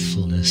and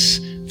faithfulness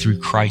through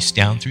Christ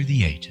down through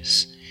the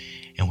ages.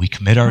 And we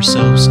commit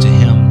ourselves to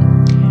him,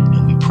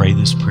 and we pray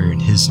this prayer in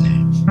his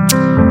name.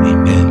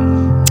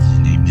 Amen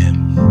and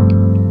amen.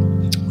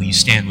 Will you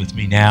stand with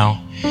me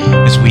now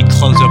as we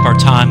close up our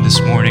time this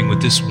morning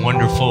with this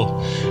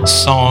wonderful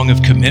song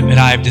of commitment?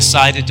 I have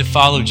decided to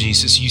follow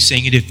Jesus. You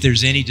sing it if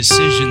there's any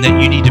decision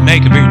that you need to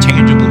make, a very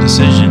tangible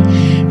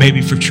decision,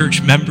 maybe for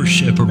church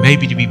membership, or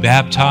maybe to be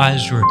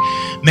baptized, or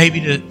maybe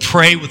to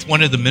pray with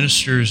one of the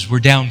ministers. We're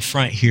down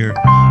front here.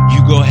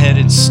 You go ahead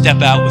and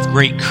step out with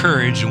great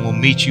courage, and we'll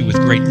meet you with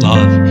great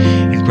love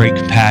and great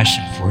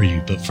compassion for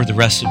you. But for the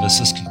rest of us,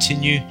 let's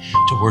continue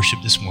to worship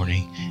this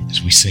morning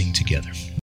as we sing together.